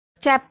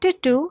Chapter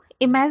 2.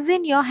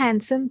 Imagine your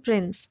handsome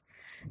prince.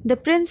 The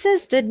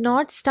princess did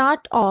not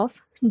start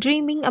off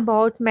dreaming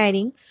about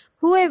marrying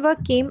whoever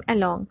came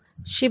along.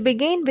 She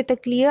began with a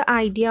clear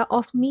idea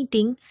of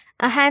meeting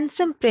a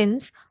handsome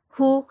prince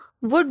who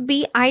would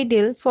be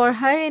ideal for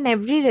her in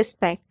every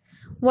respect.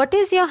 What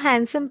is your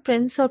handsome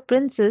prince or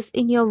princess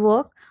in your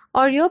work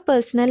or your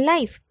personal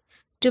life?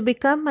 To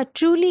become a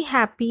truly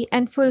happy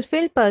and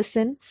fulfilled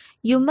person,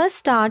 you must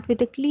start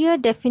with a clear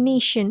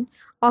definition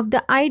of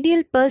the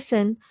ideal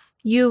person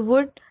you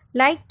would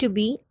like to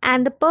be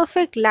and the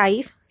perfect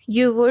life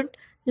you would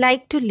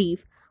like to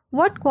live.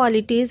 What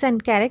qualities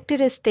and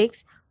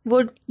characteristics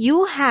would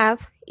you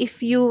have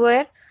if you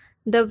were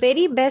the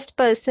very best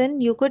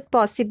person you could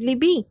possibly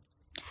be?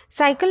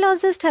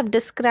 Psychologists have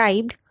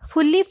described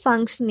fully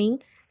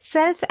functioning,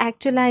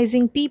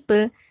 self-actualizing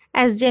people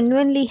as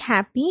genuinely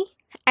happy,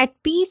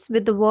 at peace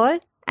with the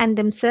world and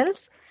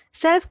themselves,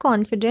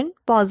 self-confident,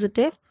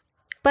 positive,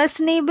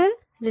 personable,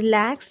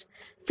 relaxed,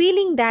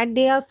 feeling that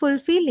they are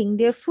fulfilling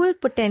their full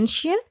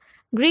potential,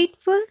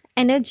 grateful,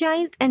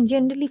 energized, and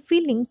generally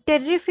feeling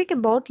terrific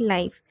about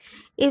life.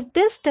 If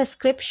this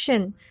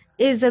description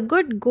is a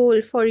good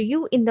goal for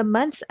you in the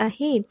months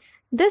ahead,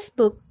 this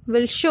book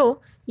will show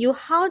you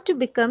how to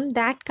become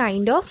that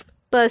kind of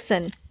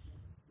person.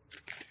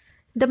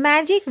 The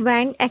Magic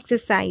Wand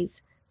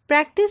Exercise.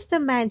 Practice the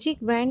Magic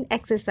Wand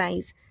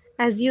exercise.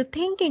 As you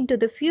think into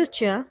the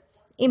future,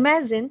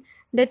 imagine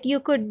that you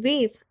could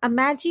wave a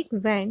magic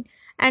wand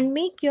and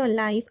make your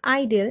life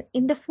ideal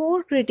in the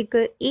 4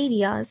 critical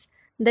areas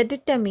that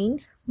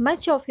determine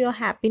much of your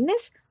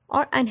happiness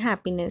or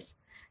unhappiness.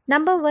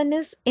 Number 1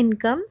 is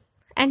income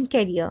and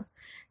career.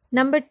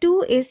 Number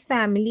 2 is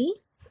family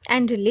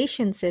and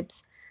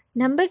relationships.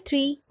 Number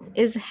 3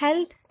 is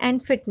health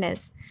and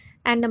fitness.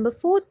 And number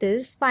 4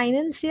 is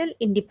financial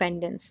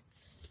independence.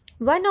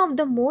 One of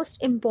the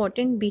most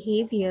important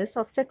behaviors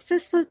of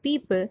successful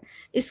people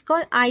is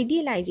called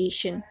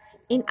idealization.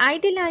 In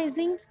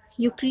idealizing,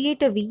 you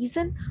create a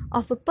vision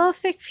of a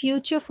perfect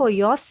future for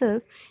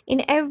yourself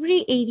in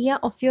every area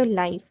of your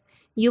life.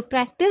 You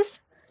practice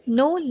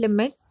no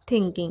limit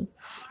thinking.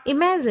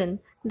 Imagine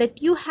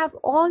that you have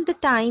all the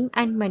time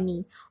and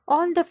money,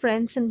 all the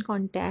friends and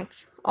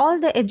contacts, all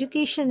the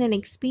education and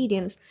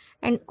experience,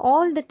 and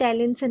all the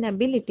talents and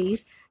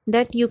abilities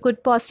that you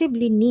could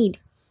possibly need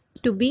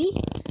to be,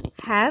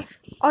 have,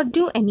 or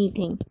do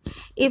anything.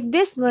 If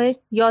this were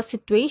your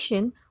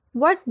situation,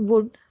 what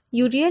would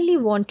you really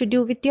want to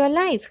do with your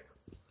life?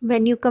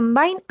 When you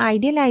combine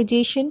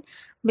idealization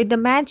with the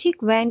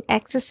magic wand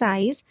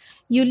exercise,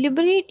 you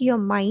liberate your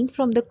mind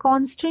from the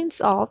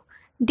constraints of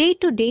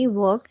day-to-day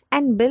work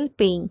and bill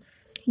paying.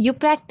 You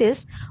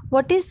practice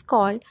what is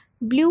called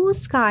blue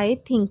sky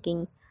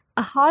thinking,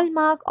 a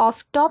hallmark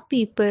of top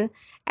people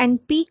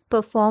and peak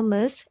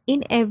performers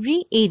in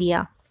every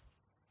area.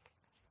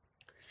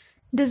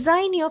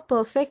 Design your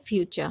perfect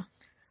future.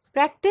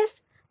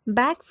 Practice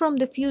back from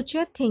the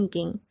future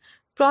thinking.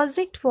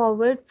 Project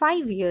forward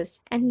 5 years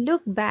and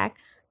look back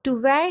to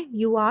where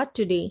you are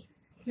today.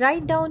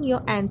 Write down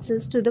your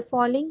answers to the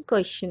following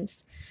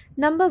questions.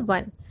 Number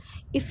 1.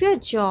 If your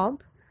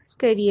job,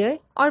 career,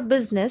 or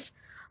business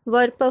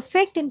were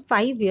perfect in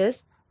 5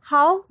 years,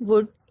 how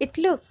would it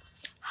look?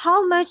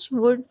 How much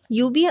would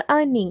you be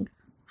earning?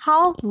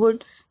 How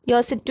would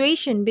your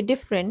situation be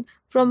different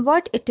from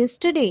what it is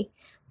today?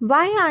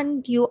 Why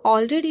aren't you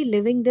already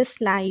living this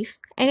life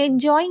and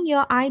enjoying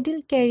your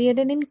ideal career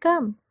and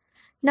income?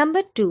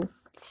 Number 2.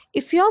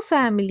 If your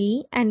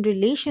family and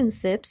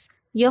relationships,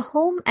 your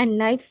home and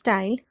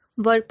lifestyle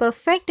were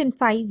perfect in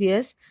 5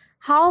 years,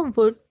 how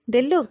would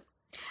they look?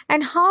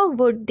 And how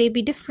would they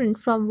be different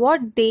from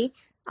what they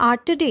are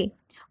today?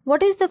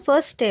 What is the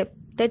first step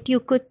that you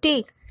could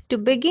take to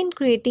begin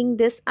creating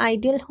this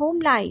ideal home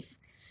life?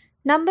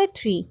 Number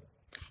 3.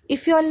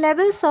 If your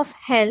levels of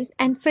health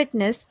and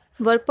fitness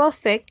were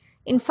perfect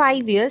in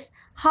 5 years,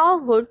 how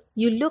would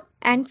you look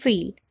and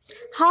feel?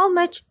 How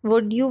much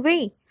would you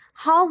weigh?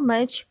 How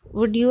much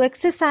would you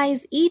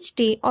exercise each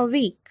day or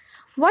week?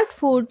 What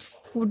foods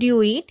would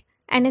you eat?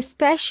 And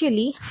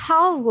especially,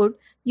 how would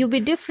you be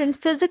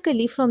different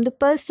physically from the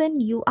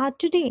person you are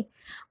today?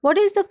 What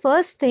is the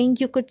first thing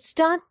you could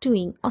start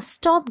doing or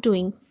stop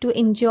doing to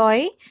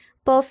enjoy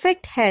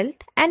perfect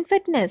health and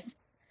fitness?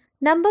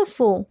 Number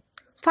 4.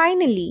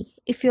 Finally,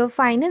 if your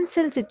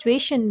financial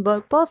situation were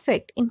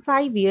perfect in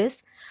 5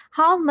 years,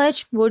 how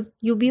much would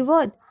you be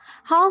worth?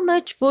 How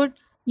much would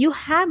you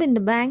have in the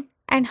bank?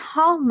 And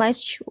how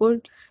much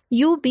would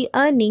you be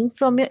earning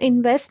from your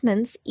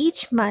investments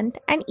each month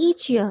and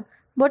each year?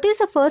 What is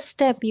the first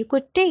step you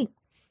could take?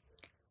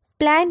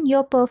 Plan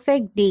your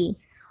perfect day.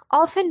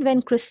 Often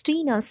when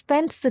Christina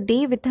spends the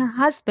day with her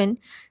husband,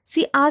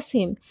 she asks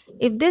him,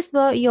 if this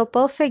were your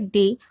perfect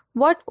day,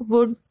 what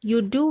would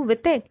you do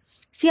with it?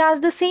 She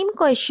asks the same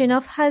question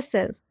of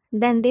herself.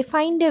 Then they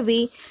find a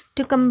way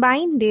to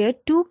combine their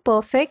 2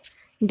 perfect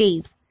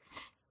days.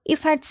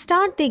 If at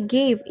start they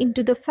gave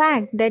into the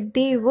fact that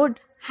they would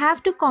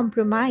have to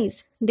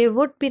compromise, they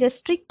would be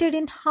restricted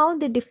in how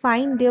they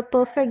define their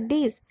perfect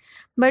days.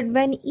 But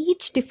when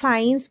each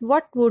defines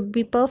what would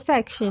be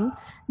perfection,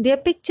 their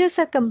pictures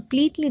are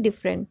completely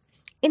different.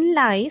 In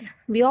life,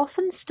 we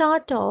often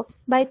start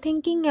off by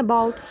thinking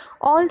about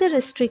all the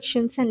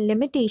restrictions and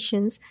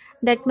limitations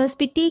that must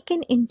be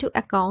taken into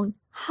account.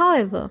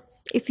 However,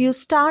 if you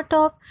start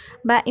off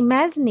by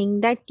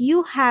imagining that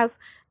you have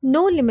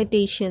no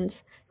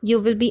limitations, you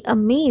will be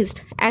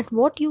amazed at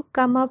what you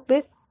come up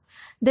with.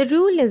 The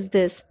rule is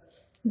this: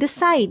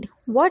 decide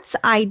what's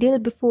ideal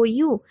before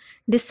you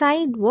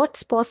decide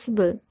what's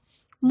possible.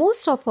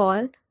 Most of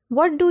all,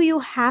 what do you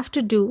have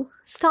to do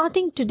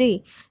starting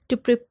today to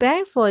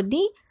prepare for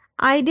the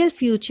ideal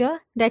future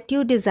that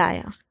you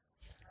desire?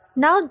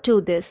 Now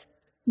do this.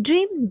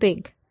 Dream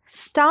big.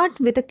 Start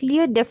with a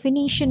clear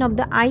definition of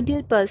the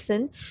ideal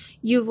person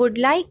you would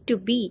like to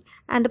be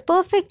and the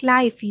perfect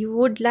life you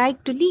would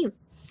like to live.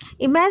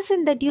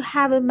 Imagine that you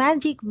have a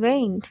magic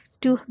wand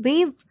to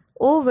wave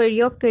over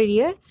your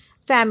career,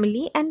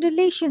 family, and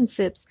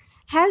relationships,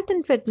 health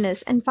and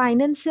fitness, and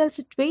financial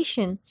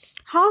situation.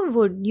 How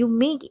would you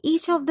make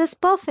each of this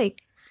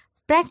perfect?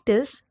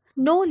 Practice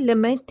no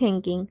limit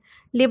thinking.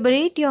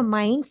 Liberate your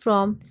mind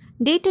from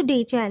day to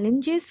day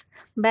challenges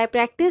by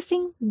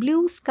practicing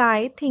blue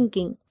sky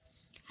thinking.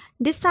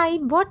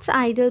 Decide what's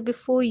ideal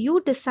before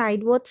you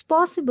decide what's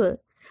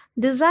possible.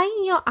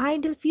 Design your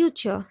ideal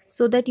future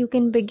so that you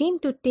can begin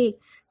to take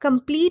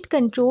complete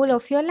control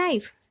of your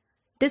life.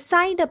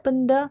 Decide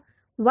upon the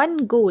one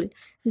goal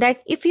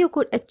that, if you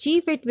could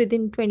achieve it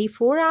within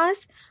 24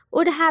 hours,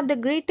 would have the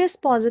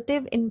greatest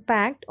positive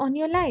impact on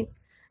your life.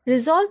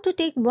 Resolve to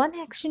take one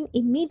action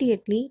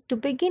immediately to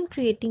begin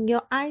creating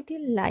your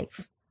ideal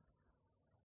life.